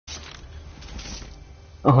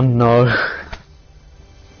Oh no.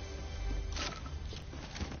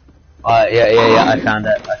 Yeah, I found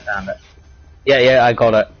it. Yeah, I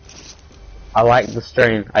got it. I like the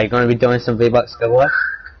stream. Are you going to be doing some V-Bucks giveaways?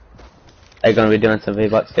 Are you going to be doing some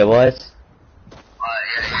V-Bucks giveaways?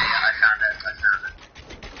 Yeah, I found it.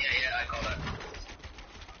 Yeah, I got it.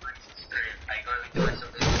 I like the stream. Are you going to be doing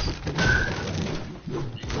some V-Bucks?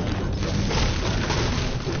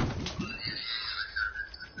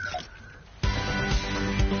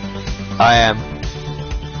 I am.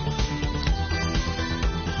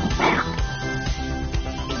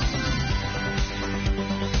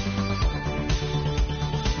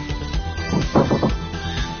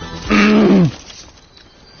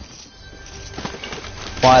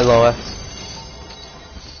 Bye, Lois.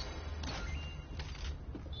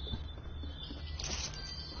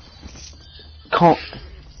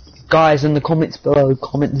 Guys, in the comments below,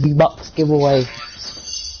 comment V-Bucks giveaway.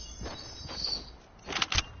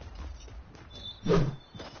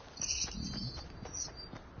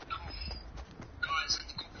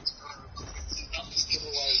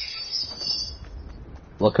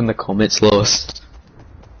 Look in the comments, Lois.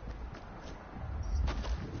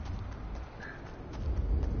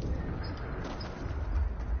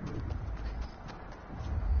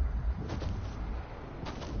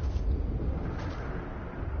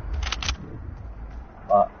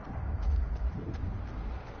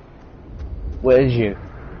 Where's you?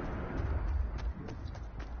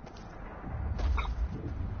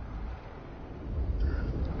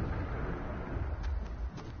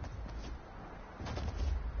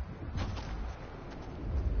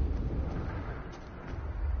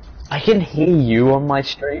 I can hear you on my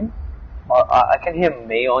stream. I can hear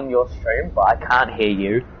me on your stream, but I can't hear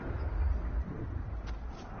you.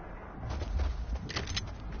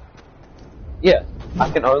 Yeah, I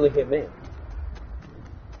can only hear me.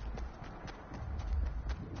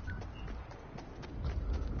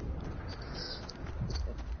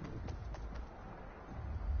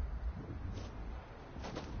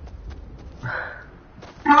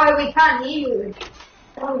 No, we can't hear you.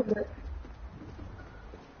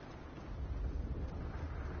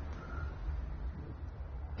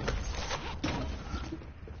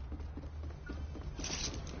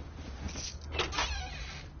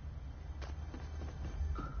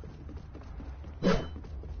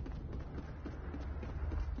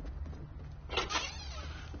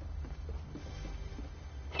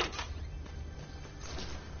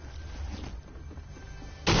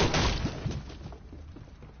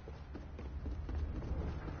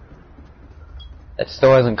 It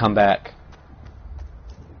still hasn't come back.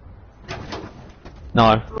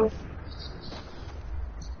 No.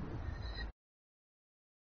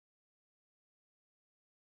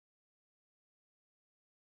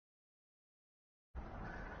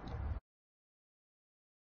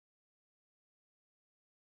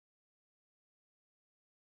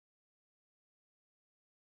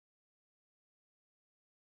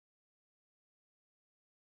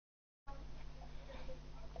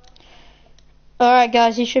 Alright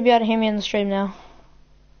guys, you should be able to hear me in the stream now.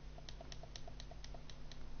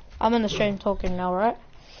 I'm in the stream talking now, right?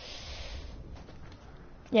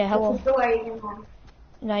 Yeah, hello.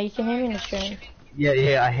 No, you can hear me in the stream.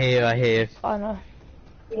 Yeah, I hear you. I know.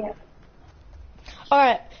 Yeah.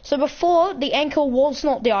 Alright, so before, the anchor was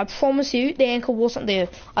not there. I promise you, the anchor wasn't there.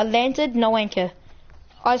 I landed, no anchor.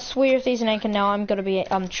 I swear if there's an anchor now, I'm gonna be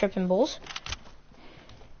tripping balls.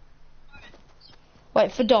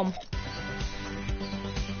 Wait, for Dom.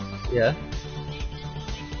 Yeah.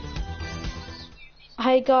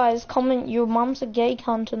 Hey guys, comment your mum's a gay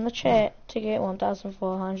cunt in the chat to get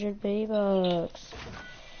 1,400 V-Bucks.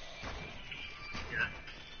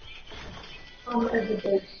 Hey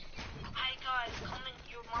guys, comment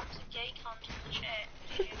your mum's a gay cunt in the chat.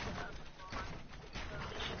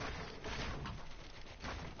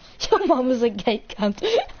 Your mum is a gay cunt.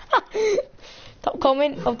 Top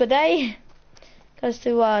comment of the day goes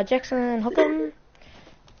to Jackson Hookham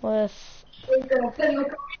with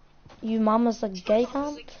you mum is a gay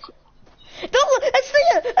cunt. No, it's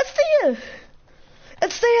there! It's there!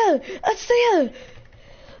 It's there! It's there!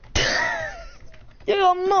 Yo,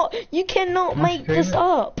 I'm not. You cannot make this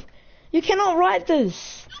up. You cannot write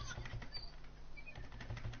this.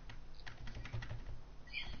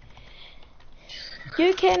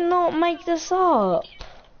 You cannot make this up.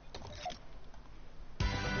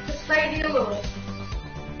 Just say you.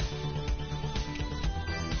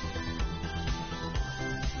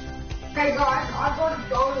 Hey guys, I gotta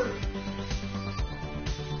go.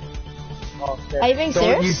 Are you being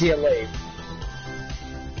serious? Don't use your leave.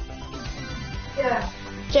 Yeah.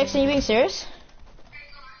 Jackson, you being serious?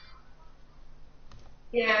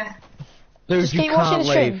 Yeah. Dude, Just you keep watching can't the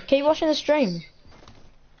stream. leave. Keep watching the stream.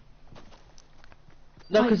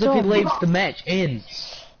 No, Wait, because if he Dom. leaves, the match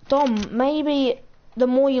ends. Dom, maybe the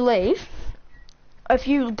more you leave, if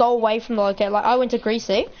you go away from the location, like I went to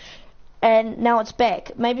Greasy, and now it's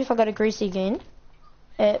back. Maybe if I go to Greasy again,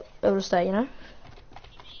 it'll stay, you know?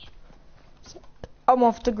 I'm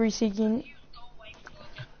off to Greasy again.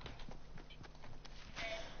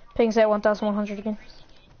 Ping's at 1,100 again.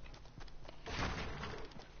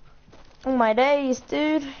 Oh my days,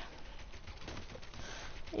 dude.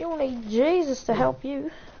 You'll need Jesus to help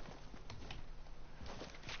you.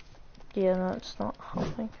 Yeah, no, it's not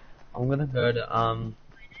helping. I'm gonna go to I'm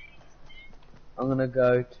gonna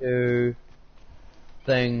go to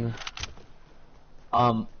thing.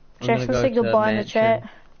 I'm gonna Jackson go said to goodbye in the mansion. chat.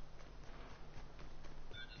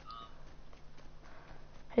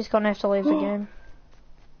 He's gonna have to leave the game.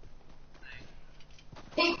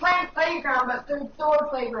 He's playing playground, but through door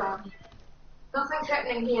playground. Nothing's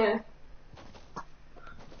happening here.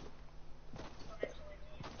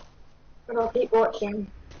 But I'll keep watching.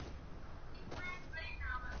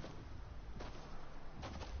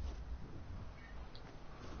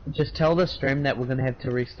 Just tell the stream that we're gonna have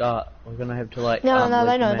to restart. We're gonna have to like. No, no, leave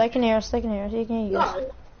they the know. They match. can hear us. They can hear us. You can hear you guys.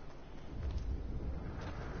 No.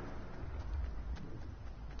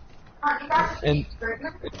 Aren't you guys And-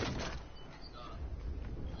 screaming?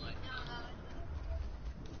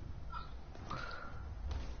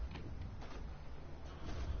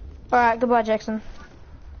 Alright, goodbye, Jackson.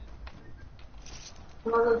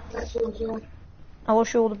 Well, that's what you do. I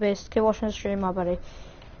wish you all the best. Keep watching the stream, my buddy.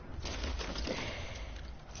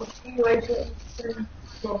 I'll see you later.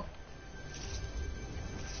 Cool.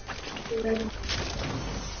 See you later.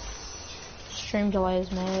 Stream delays,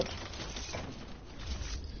 mate.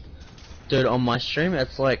 Dude, on my stream,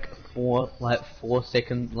 it's like 4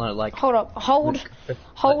 seconds, like. Hold up. Hold the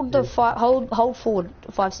hold forward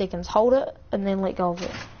 5 seconds. Hold it and then let go of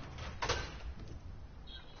it.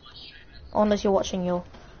 Unless you're watching your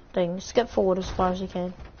thing. Skip forward as far as you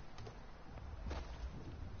can.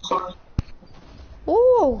 Sorry.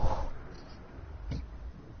 Ooh.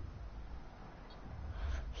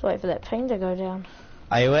 Just wait for that ping to go down.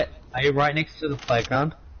 Are you right next to the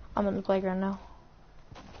playground? I'm in the playground now.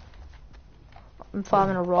 I'm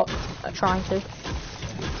farming a rock. Trying to.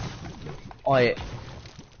 Oh yeah.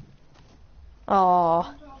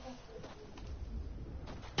 Oh.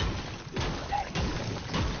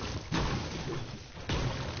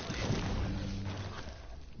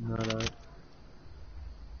 No.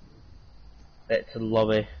 That's the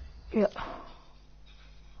lobby. Yeah.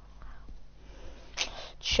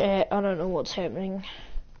 Chat, I don't know what's happening.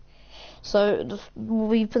 So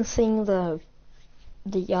we've been seeing the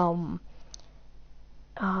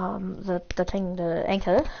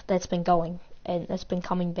anchor that's been going, and it's been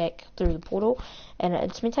coming back through the portal, and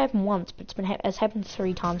it's meant to happen once, but it's happened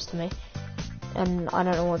 3 times to me, and I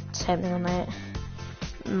don't know what's happening on that.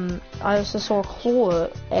 I also saw a claw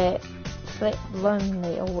at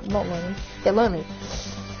lonely, or not lonely, yeah, lonely,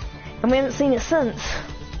 and we haven't seen it since.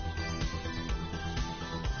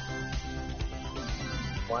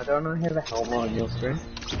 Why don't I have a helmet on your screen?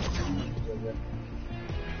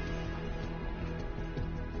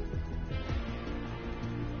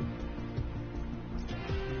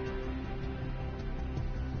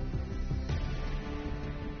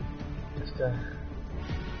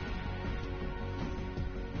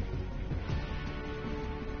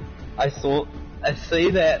 I see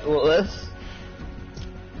that, Willis.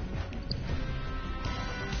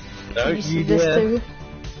 Don't You see you this dare. too?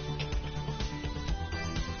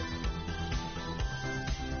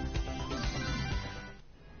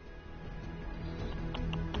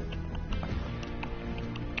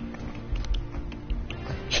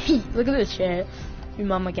 Look at this chair. Your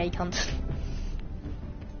mama gay cunt.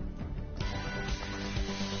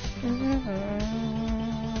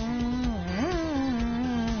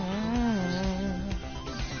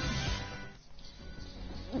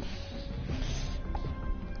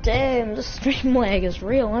 Damn, the stream lag is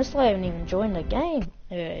real. I still haven't even joined the game.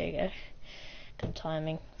 There you go. Good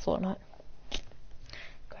timing. Fortnite.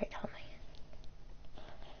 Great timing.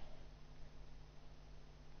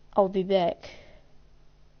 I'll be back.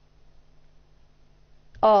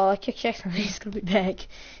 Oh, I kicked Jackson. He's gonna be back.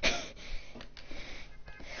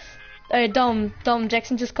 Hey, Dom,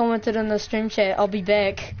 Jackson just commented in the stream chat, I'll be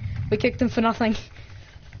back. We kicked him for nothing.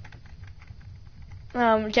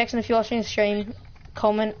 Jackson, if you're watching the stream,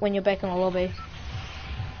 comment when you're back in the lobby.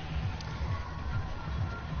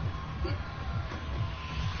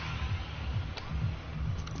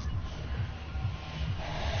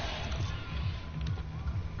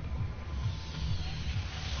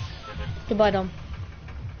 Goodbye, Dom.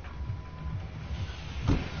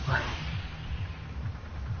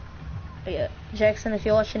 Yeah, Jackson, if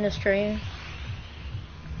you're watching the stream,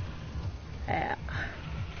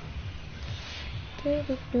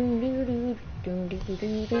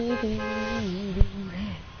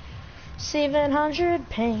 700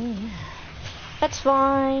 pain. That's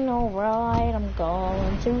fine, alright, I'm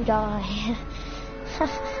going to die.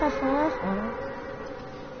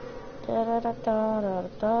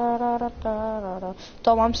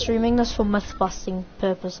 Tom, I'm streaming this for myth busting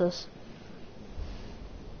purposes.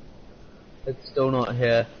 It's still not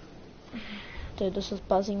here. Dude, this is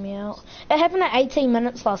buzzing me out. It happened at 18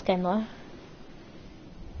 minutes last game though.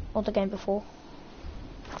 Or the game before.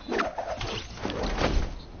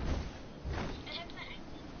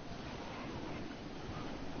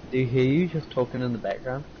 Do you hear you just talking in the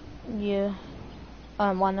background? Yeah.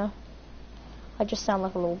 Why no? I just sound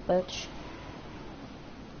like a little bitch.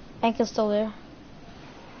 Anchor's still there.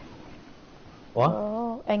 What?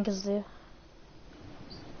 Oh, Anchor's there.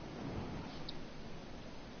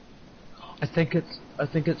 I think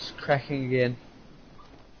it's cracking again.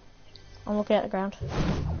 I'm looking at the ground.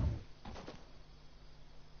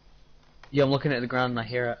 Yeah, I'm looking at the ground and I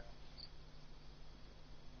hear it.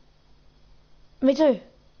 Me too.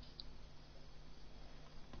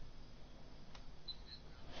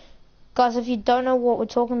 Guys, if you don't know what we're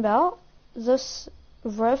talking about, this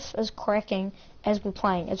riff is cracking as we're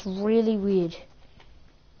playing. It's really weird.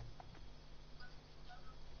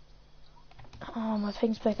 Oh, my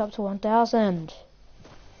ping's back up to 1000.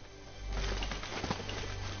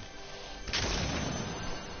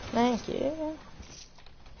 Thank you.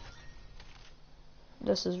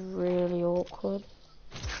 This is really awkward.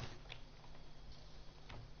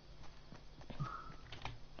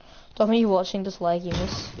 Tom, are you watching this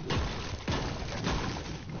lagginess?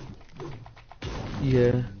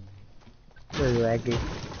 Yeah. Very laggy.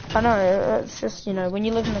 I know, it's just, you know, when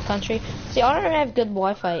you live in the country. See, I don't have good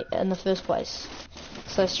Wi-Fi in the first place.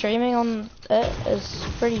 So streaming on it is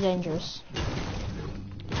pretty dangerous.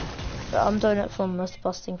 But I'm doing it for myth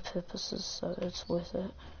busting purposes, so it's worth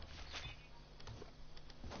it.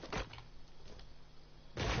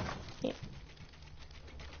 Yeah.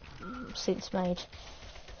 Sense made.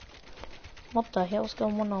 What the hell's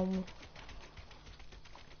going on?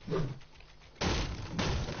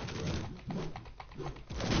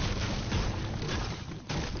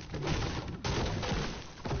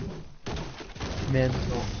 Man, it's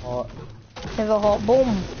not hot. Never hot.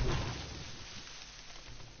 Boom.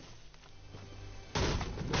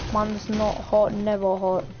 Mine's not hot, never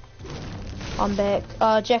hot. I'm back.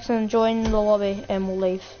 Jackson, join the lobby and we'll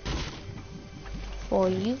leave. For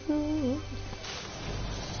you.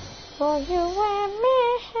 For you and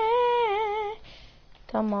me.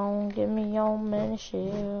 Come on, give me your mini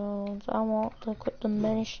shields. I want to quit the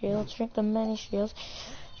mini shields, drink the mini shields.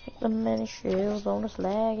 The many shields on this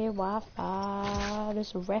laggy Wi-Fi.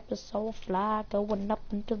 This rap is so fly, going up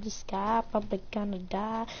into the sky, probably gonna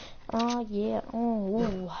die. Oh yeah,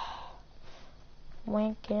 ooh.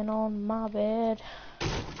 Wanking on my bed.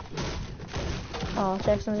 Oh,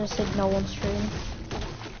 Jackson just said no on stream.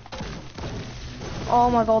 Oh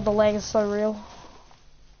my god, the lag is so real.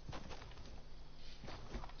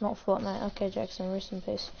 Not Fortnite. Okay, Jackson, rest in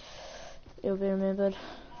peace. You'll be remembered.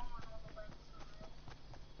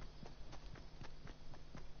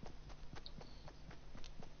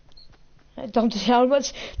 Tom, how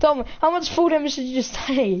much full damage did you just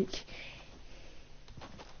take?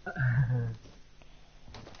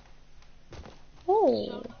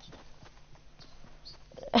 Oh.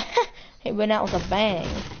 He went out with a bang.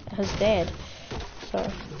 He's dead.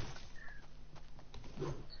 So.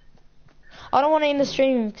 I don't want to end the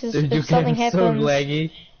stream because if something happens. So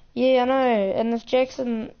laggy. Yeah, I know. And if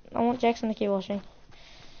Jackson, I want Jackson to keep watching.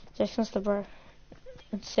 Jackson's the bro.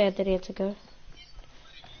 It's sad that he had to go.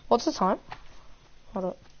 What's the time? Hold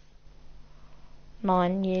up.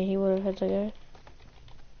 9, yeah, he would have had to go.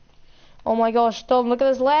 Oh my gosh, Tom, look at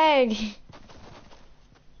this lag!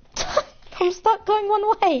 I'm stuck going one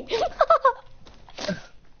way!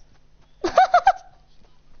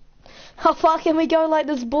 How far can we go like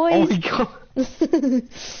this, boys? Oh my god!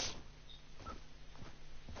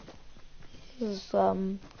 This is,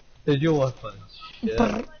 Did your Wi-Fi?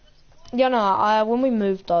 Yeah. Yeah, no, when we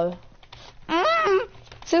moved though.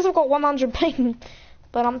 Says I've got 100 ping,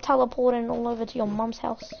 but I'm teleporting all over to your mum's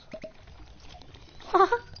house.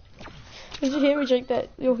 Did you hear me drink that?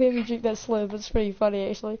 You'll hear me drink that slurp. It's pretty funny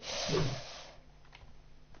actually.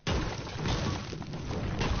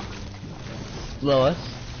 Lewis?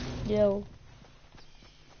 Yo.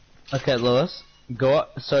 Okay, Lewis. Go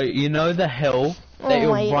up. So, you know the hill that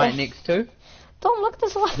you're my right next to, Don't look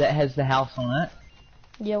this way. that has the house on it.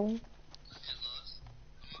 Yo.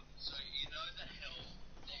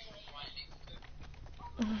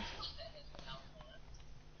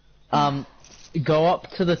 Go up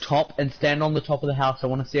to the top and stand on the top of the house. I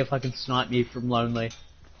want to see if I can snipe you from Lonely.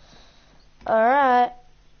 Alright.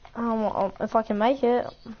 If I can make it.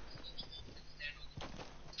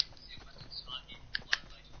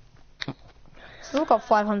 Still got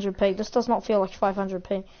 500 pig. This does not feel like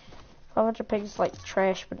 500p. 500 pig is like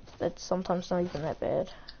trash, but it's sometimes not even that bad.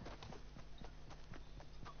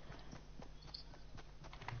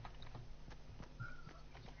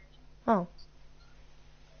 Oh.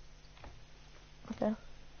 Okay.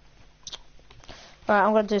 Alright,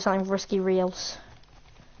 I'm gonna do something risky reels.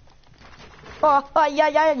 Oh,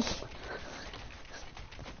 yeah.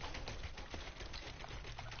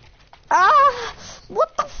 Ah!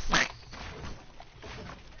 What the fuck?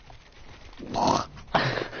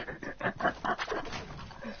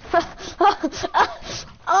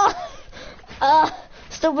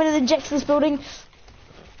 Still better than Jackson's building.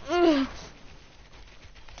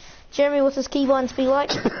 Jeremy, what's his keybind speed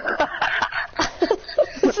like?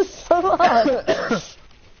 This is so hard.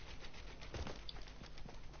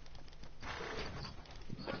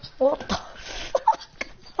 What the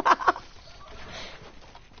fuck?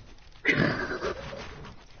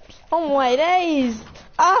 Oh my days!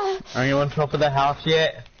 Are you on top of the house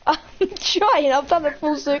yet? I'm trying. I've done a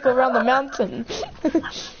full circle around the mountain.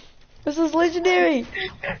 This is legendary.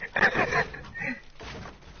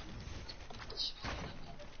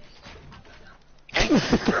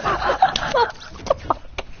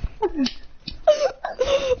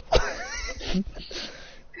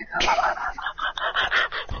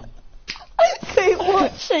 Keep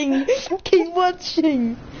watching. Keep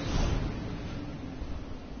watching.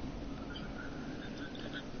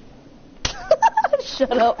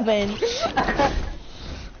 Shut up, man.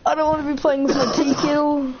 I don't want to be playing with my tea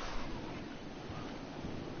kettle.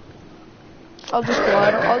 I'll just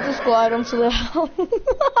glide onto the house.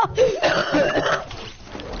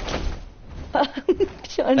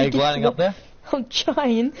 Are you gliding up there? I'm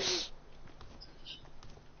trying.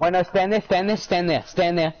 Wait, no, stand there.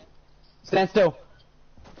 Stand still.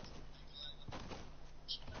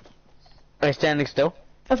 Are you standing still?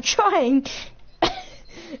 I'm trying.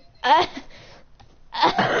 Right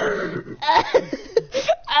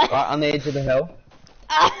on the edge of the hill.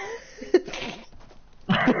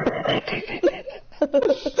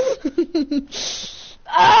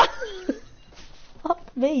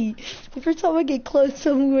 Fuck me. Every time I get close,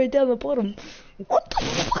 I'm going down the bottom. What the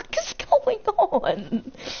fuck is going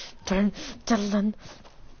on? Dun, dun, dun.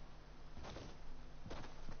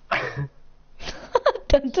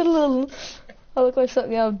 Dun, dun, dun. I look like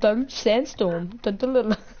something out of Dun Sandstorm. Dun, dun,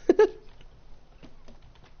 dun.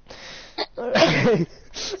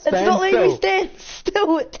 It's not letting me stand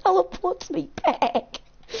still, it teleports me back.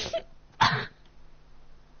 Are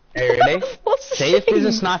you ready? What's the See if there's a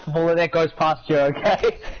thing? sniper bullet that goes past you,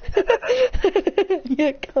 okay?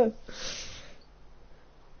 Yeah, go.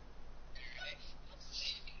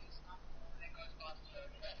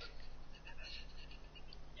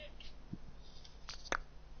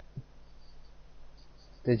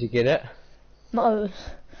 Did you get it? No.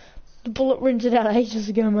 The bullet rented out ages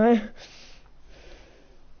ago, mate.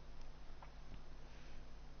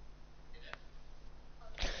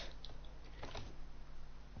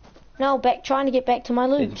 No, trying to get back to my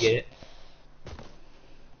loot. Did you get it?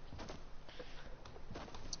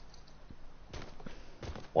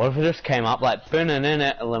 What if it just came up like,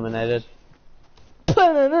 eliminated?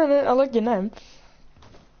 I like your name.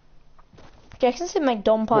 Jackson said make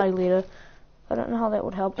Dom party leader. I don't know how that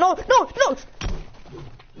would help. No!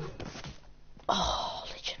 Oh,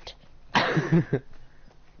 legend.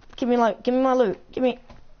 Give me my loot.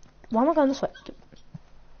 Why am I going this way?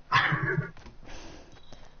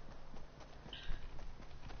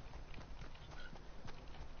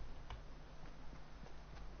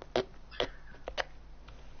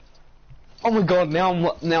 Oh my god,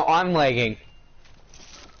 now I'm lagging.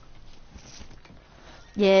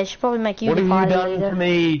 Yeah, I should probably make you What the have you party done leader. to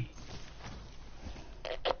me?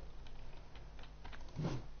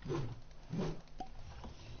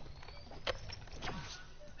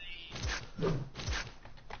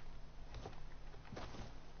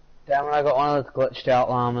 Damn it, I got one of those glitched out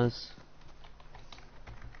llamas.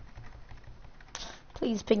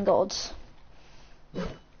 Please, ping gods.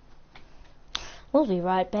 We'll be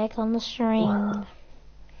right back on the stream.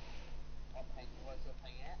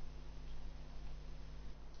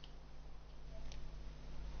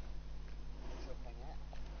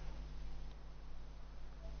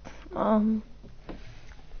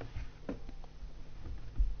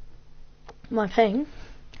 my ping.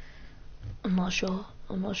 I'm not sure.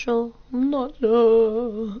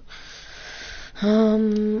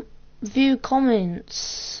 View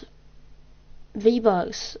comments.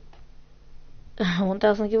 V-Bucks.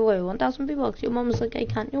 1,000 giveaway. 1,000 V-Bucks. Your mama's a gay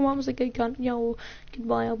cunt. Yo,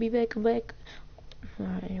 goodbye. I'll be back. Alright,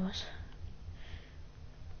 anyways.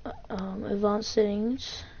 Advanced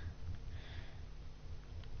settings.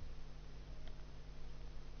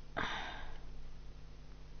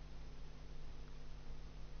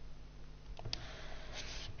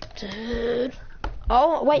 Dude.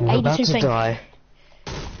 Oh, wait, 82 ping. Die.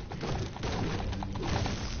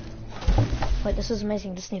 Wait, this is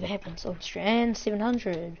amazing. This never happens on stream. And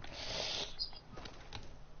 700.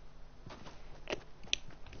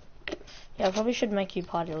 Yeah, I probably should make you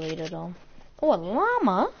party leader, Dom. Oh, a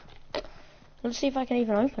llama? Let's see if I can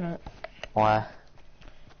even open it. Why?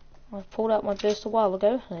 I pulled out my burst a while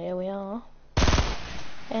ago. There we are.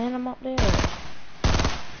 And I'm up there.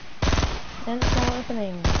 And it's not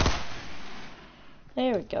opening.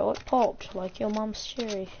 There we go, it popped like your mum's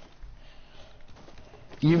cherry.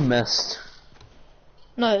 You missed.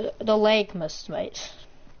 No, the leg missed, mate.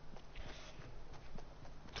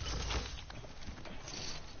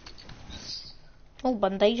 Oh,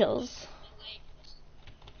 bandages.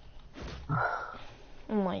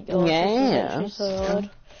 Oh my god, this is actually so hard.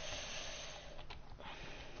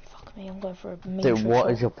 Fuck me, I'm going for a major Dude, what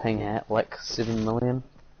shot. is your ping at? Like 7 million?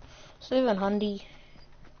 700.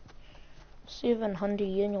 700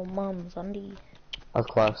 in your mum's undy. That's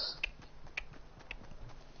close.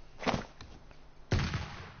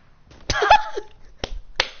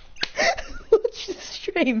 Watch the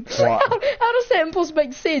stream. What? How does that impulse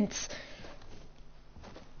make sense?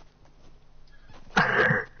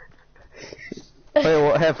 Wait,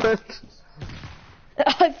 what happened?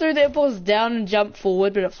 I threw the impulse down and jumped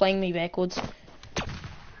forward, but it flanged me backwards.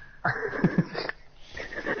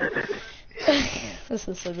 This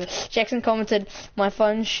is so good. Jackson commented, "My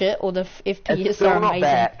phone's shit," or the FPS It's still are not amazing.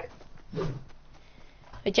 back.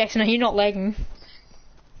 Hey, Jackson, are you not lagging?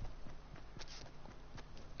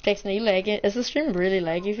 Jackson, are you lagging? Is the stream really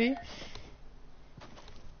laggy for you?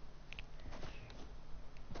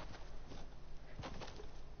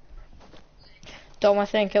 Dom, I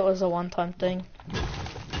think it was a one-time thing.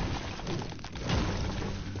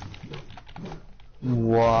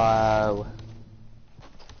 Wow.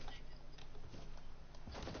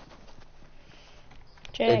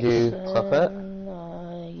 Jackson, Did you clip it?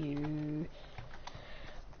 are you...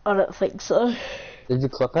 I don't think so. Did you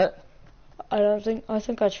clip it? I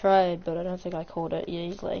think I tried, but I don't think I caught it. Yeah,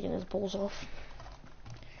 he's lagging his balls off.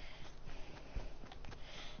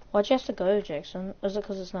 Why'd you have to go, Jackson? Is it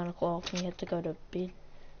because it's 9 o'clock and you had to go to bed?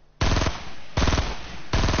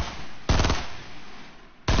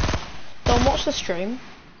 Don't watch the stream.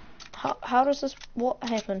 How does this... What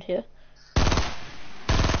happened here?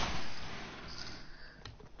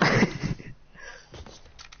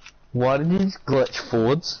 Why did you just glitch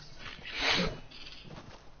forwards?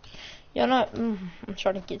 Yeah, no, I'm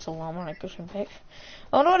trying to get to llama and I push him back.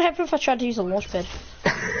 I wonder what would happen if I tried to use a launch pad.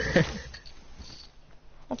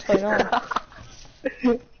 What's going on?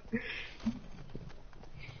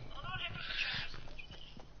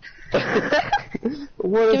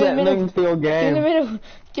 What does that mean for your Give me the game? middle.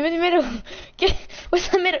 Give me the middle. Where's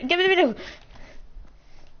the middle? Give me the middle.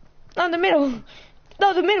 No, the middle.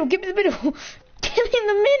 No, the middle. Give me the middle. Give me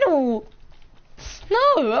the middle.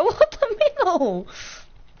 No, I want the middle.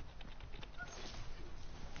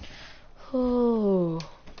 Oh.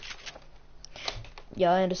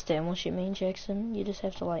 Yeah, I understand what you mean, Jackson. You just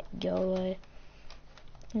have to like go away.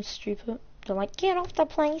 It's stupid. They're like, get off the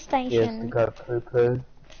PlayStation. Yes, you got a poo-poo.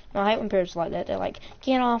 No, I hate when parents are like that. They're like,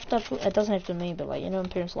 get off the... It doesn't have to be me, but like, you know, when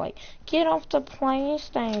parents are like, get off the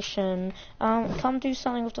PlayStation. Come do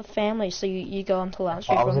something with the family. So you go onto lunch.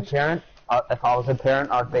 If I was a parent,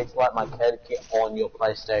 I'd be to let my kid get on your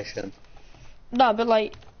PlayStation. No, but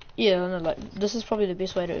like, yeah, no, like, this is probably the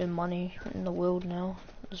best way to earn money in the world now.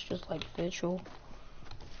 It's just like virtual.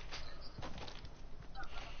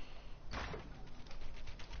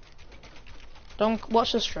 Don't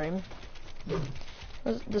watch the stream.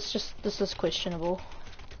 This is questionable.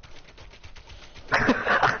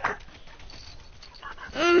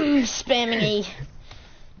 Spamming.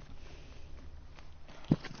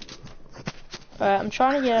 Alright, I'm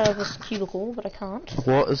trying to get out of this cubicle, but I can't.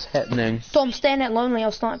 What is happening? Tom, stand that lonely,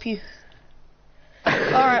 I'll snipe you.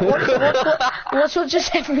 Alright, what's what just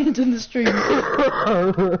happened in the stream?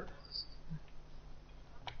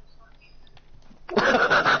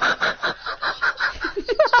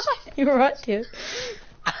 You're right, dude.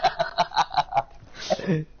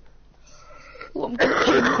 Ooh, I'm good.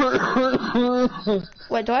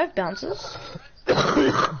 Wait, do I have bouncers?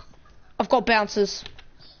 I've got bouncers.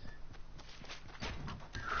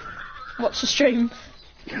 Watch the stream.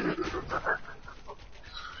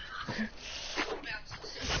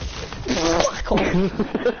 Fuck off.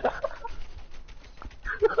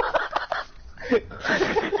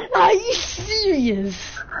 Are you serious?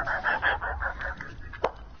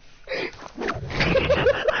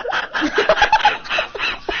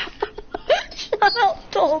 Shut up,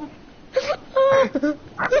 Tom.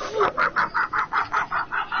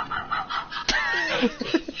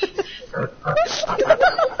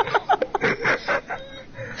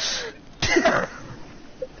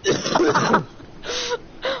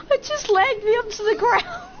 It just lagged me onto the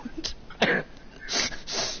ground.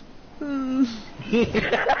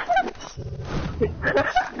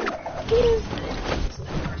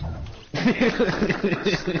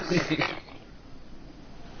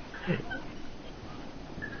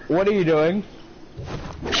 What are you doing?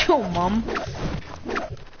 Your mum.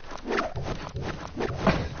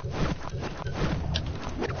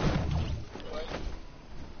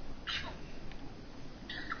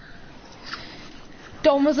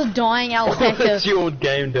 Dom is a dying alpaca. What's your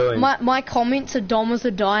game doing? My comments are Dom is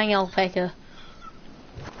a dying alpaca.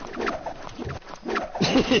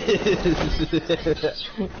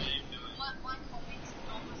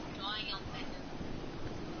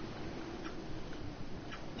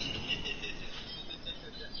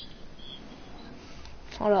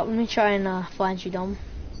 Hold up, let me try and find you, Dom.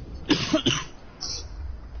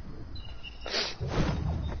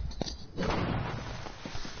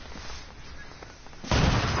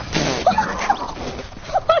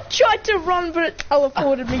 I tried to run, but it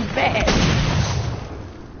teleported me back.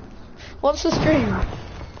 What's the stream?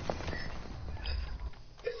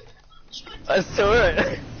 I saw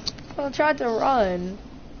it. I tried to run,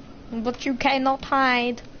 but you cannot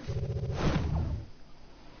hide.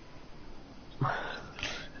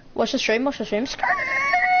 Watch the stream, watch the stream.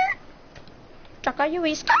 Chaka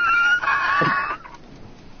Yui.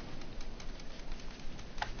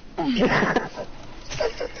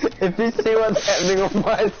 If you see what's happening on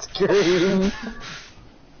my screen.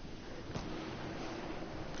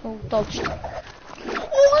 Oh, dodge.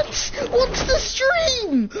 What? What's the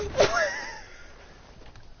stream?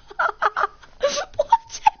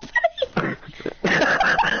 What's happening?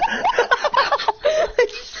 Are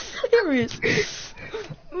you serious?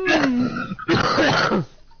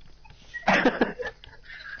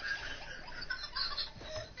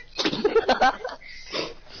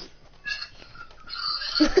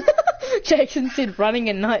 Jackson said running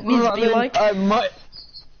at nightmares be like. I might.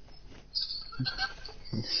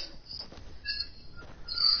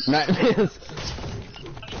 Nightmares.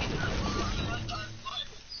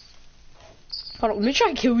 Hold on, let me try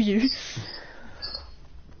and kill you.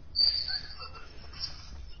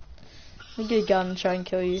 Let me get a gun and try and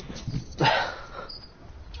kill you.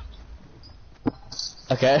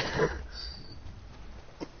 Okay.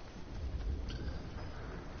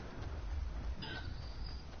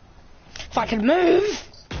 If I can move!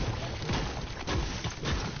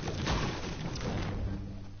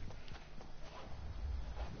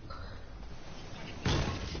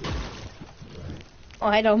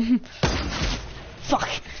 I don't. Fuck.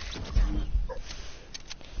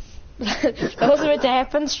 That wasn't meant to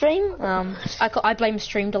happen, stream. I blame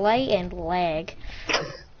stream delay and lag.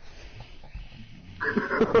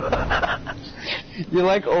 You're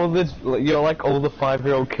like all the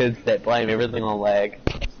 5-year-old kids that blame everything on lag.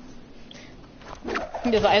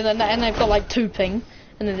 And they've got like 2 ping,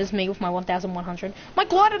 and then there's me with my 1100. My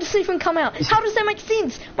glider doesn't even come out. How does that make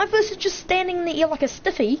sense? My first is just standing in the air like a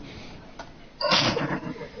stiffy.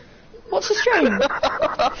 What's the stream?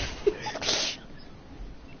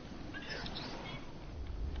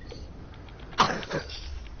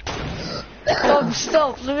 Oh,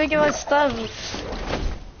 stop! Let me get my stuff.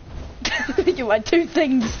 Let me get my 2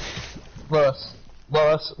 things. Loss.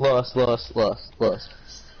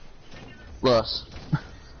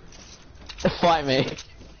 Fight me.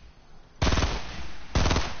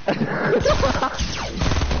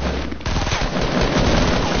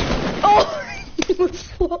 Oh, he was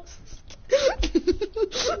lost.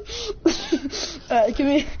 Give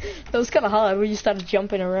me. That was kind of hard when you started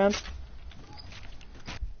jumping around.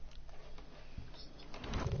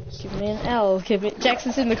 Give me an L. Give me.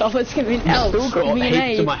 Jackson's in the comments. Give me an L. Still got Give me an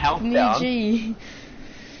heaps A. of my health Give me down. a G.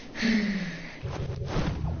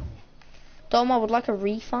 Dom, I would like a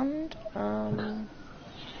refund.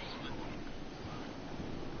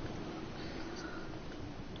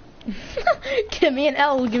 Give me an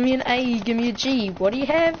L, give me an A, give me a G. What do you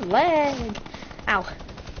have? Lag. Ow.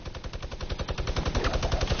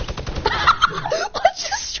 Watch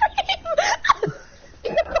the stream!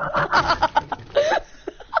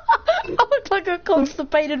 I look like a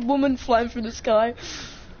constipated woman flying through the sky.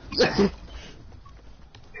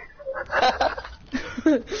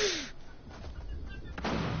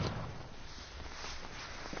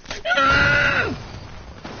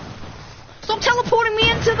 Stop teleporting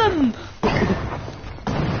me into them!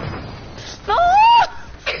 No!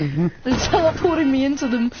 They're teleporting me into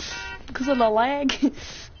them because of the lag.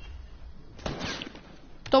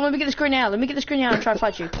 Don't let me get the screen out. Let me get the screen out and try to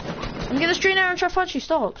fight you. Let me get the screen out and try to fight you.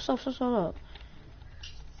 Stop. Stop.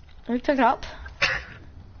 Let me pick it up.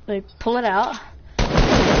 Let me pull it out.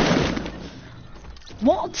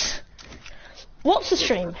 What? What's the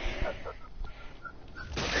stream?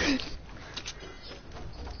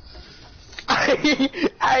 Wait,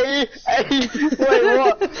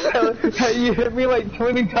 what? You hit me like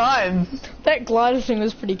 20 times. That glider thing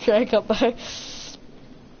was pretty crack up though.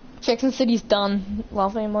 Jackson City's done.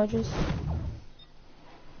 Laughing emojis.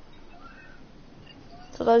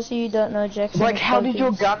 For those of you who don't know, Jackson. Like, how did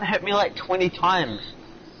your gun hit me like 20 times?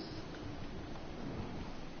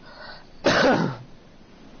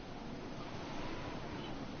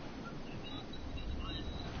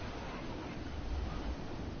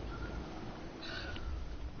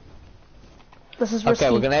 This is risky.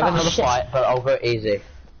 Okay, we're gonna have another fight, but I'll go easy.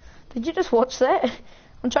 Did you just watch that?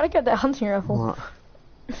 I'm trying to get that hunting rifle. What?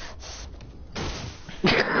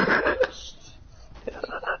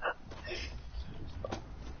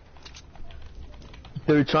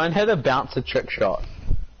 Dude, try and hit a bouncer trick shot.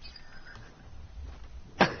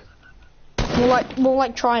 More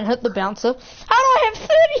like try and hit the bouncer. How do I have 30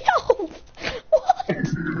 health? What?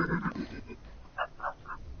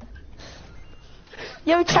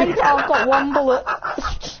 Yo, Kate, I've got one bullet.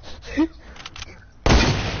 What?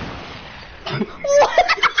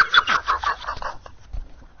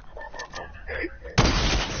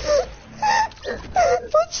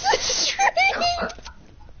 What's this stream?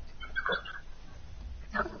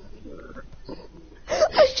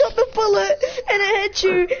 I shot the bullet and it hit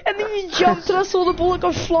you, and then you jumped and I saw the bullet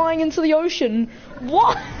go flying into the ocean.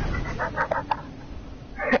 What?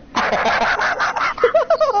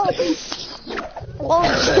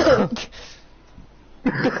 Logic.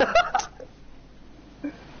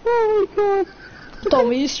 Oh my god.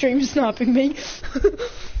 Tommy, you stream sniping me.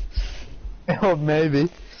 Oh, maybe.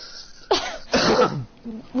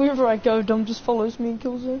 Wherever I go, Dom just follows me and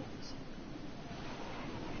kills me.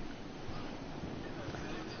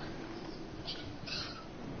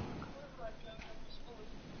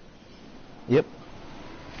 Yep.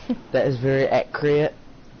 That is very accurate.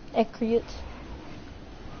 Accurate.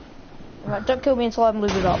 Alright, don't kill me until I'm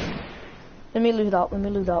looted up. Let me loot up.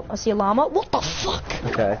 I see a llama. What the fuck?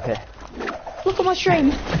 Okay. Look at my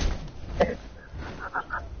stream.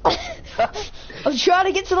 I'm trying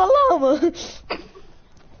to get to the llama.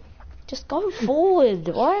 Just go forward.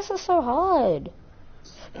 Why is it so hard?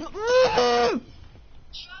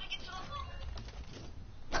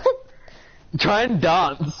 Try and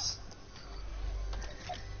dance.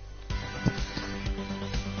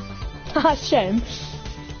 Ah, shame.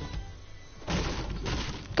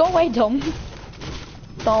 Go away, Dom.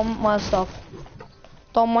 Dom, my stuff.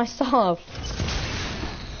 Dom, my stuff.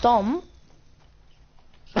 Dom?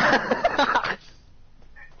 Why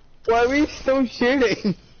are we still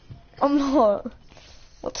shooting? I'm not.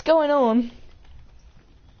 What's going on?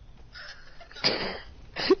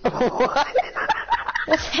 What?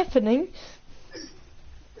 What's happening?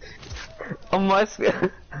 On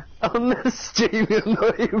the stream, you're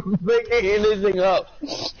not even picking anything up.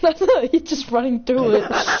 No, you're just running through it.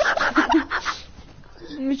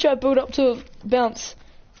 Let me try to build up to a bounce.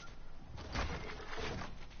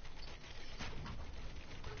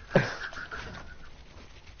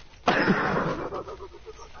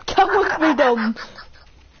 Come with me, Dom.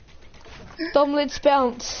 Dom, let's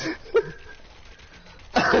bounce.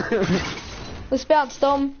 Let's bounce,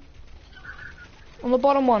 Dom. On the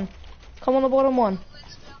bottom one. Come on the bottom one.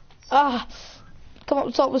 Ah! Come up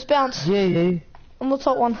the top, let's bounce. Yeah. On the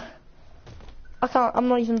top one. I can't, I'm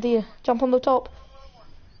not even there. Jump on the top.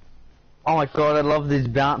 Oh my god, I love these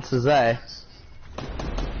bounces, eh?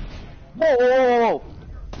 Whoa.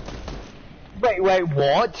 Wait,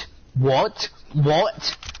 what? What?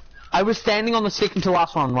 I was standing on the second to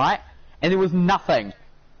last one, right? And there was nothing.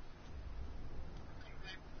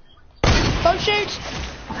 Don't shoot!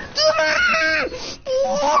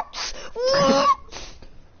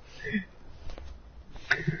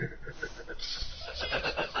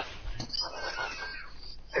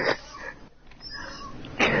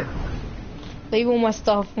 Leave all my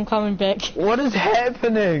stuff, I'm coming back. What is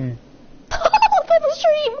happening? Look at the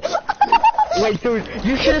stream! Wait, dude,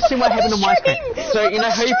 you should have seen what happened on my screen. So, you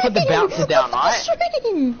know how you put the bouncer down, right?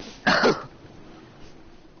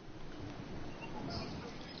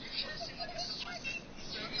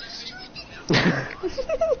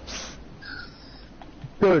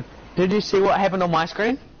 Dude, did you see what happened on my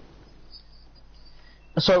screen?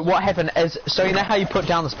 So what happened is, so you know how you put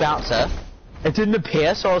down this bouncer? It didn't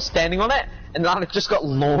appear, so I was standing on it, and then it just got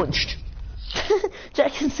launched.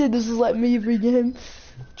 Jackson said this is like me every game.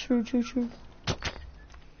 True, true, true.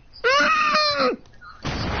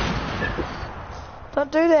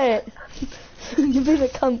 Don't do that. You're being a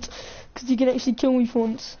cunt, because you can actually kill me for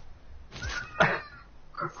once.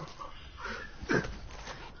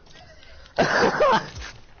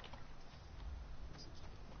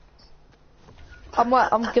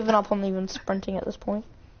 I'm giving up on even sprinting at this point.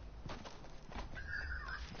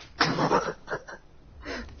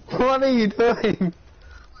 What are you doing?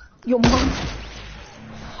 Your mum.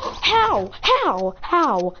 How? I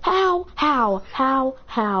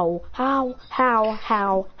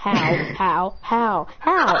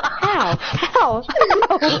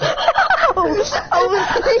was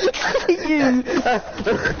next to you.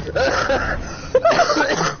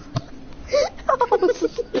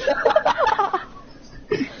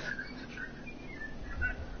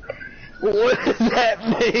 What does that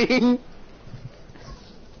mean?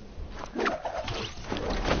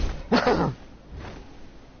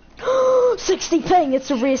 60 ping,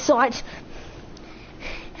 it's a rare sight.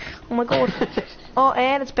 Oh my god. Oh,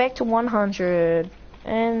 and it's back to 100.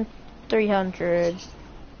 And 300.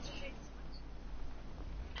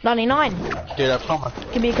 99. Dude, I promise.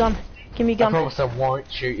 Give me a gun. Give me a gun. I promise I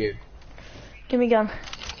won't shoot you. Give me a gun.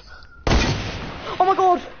 Oh my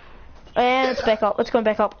god. And it's back up. It's going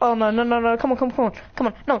back up. Oh no, no, no, no. Come on, come on, come on. Come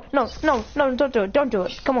on. No, no, no, no, don't do it. Don't do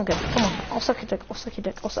it. Come on, kid. Come on. I'll suck your dick. I'll suck your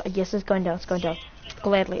dick. I'll suck. Yes, it's going down. It's going down.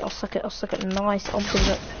 Gladly. I'll suck it. I'll suck it. Nice. I'll give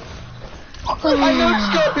it. I know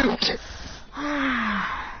it's good.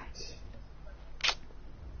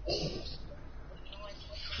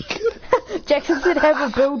 Jackson said have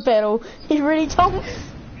a build battle. You ready, Tom?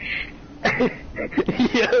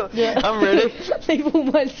 Yeah, I'm ready. People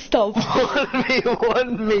might stop.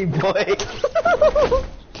 1v1 me, boy.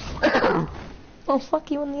 I'll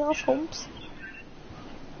fuck you in the arseholes.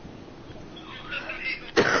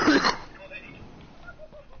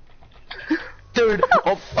 Dude,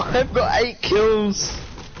 I've got 8 kills.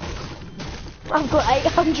 I've got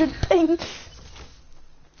 800 ping.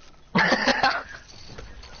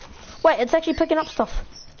 Wait, it's actually picking up stuff.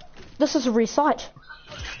 This is a recite.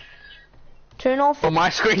 Turn off. On my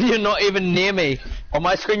screen, you're not even near me. On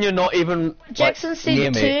my screen, you're not even Jackson said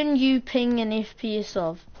near me. turn you ping and FPS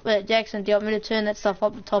off. Wait, Jackson, do you want me to turn that stuff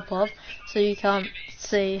up the top of so you can't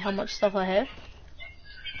see how much stuff I have?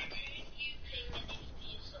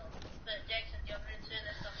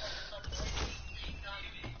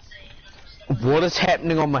 What is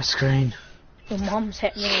happening on my screen? Your mum's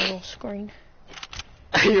happening on your screen.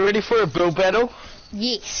 Are you ready for a build battle?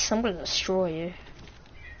 Yes, I'm gonna destroy you.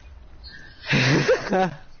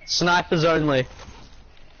 Snipers only.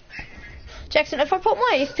 Jackson, if I put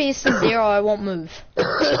my FPS to 0, I won't move.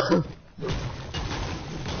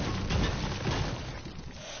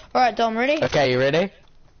 Alright, Dom, ready? Okay, you ready?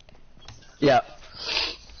 Yeah.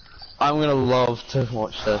 I'm gonna love to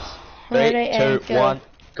watch this. Ready, 3, 2, 1,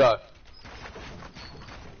 go.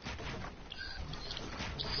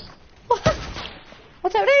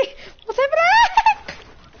 What's happening? What's happening?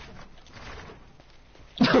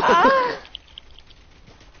 Ah!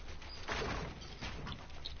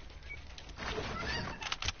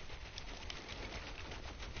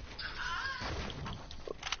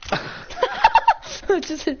 I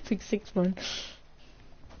just hit 6-1.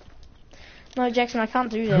 No, Jackson, I can't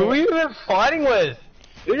do that. Who are you even fighting with?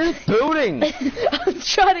 You're just building. I'm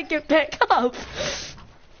trying to get back up.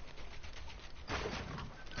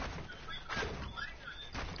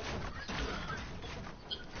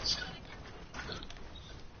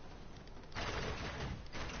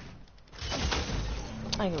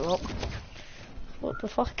 Hang on. What the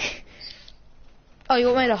fuck? Oh, you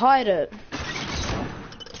want me to hide it?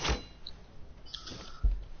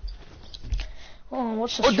 Oh,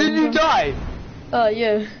 what's the Oh, did you die? Oh,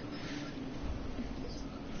 yeah.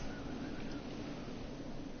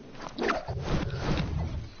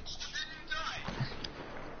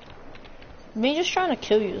 Me just trying to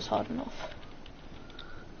kill you is hard enough.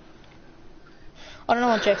 I don't know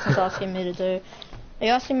what Jackson's asking me to do. Are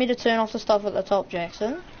you asking me to turn off the stuff at the top,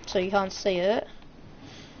 Jackson? So you can't see it?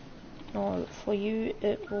 No, for you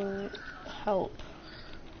it will help.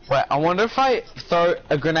 Wait, I wonder if I throw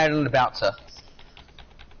a grenade on the bouncer.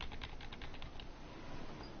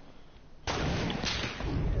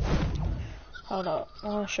 Hold up. I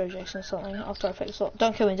want to show Jackson something after I fix it.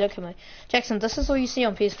 Don't kill me, don't kill me. Jackson, this is all you see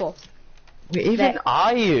on PS4. Where even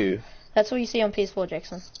are you? That's all you see on PS4,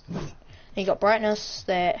 Jackson. And you got brightness,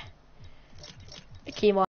 that, keyboard.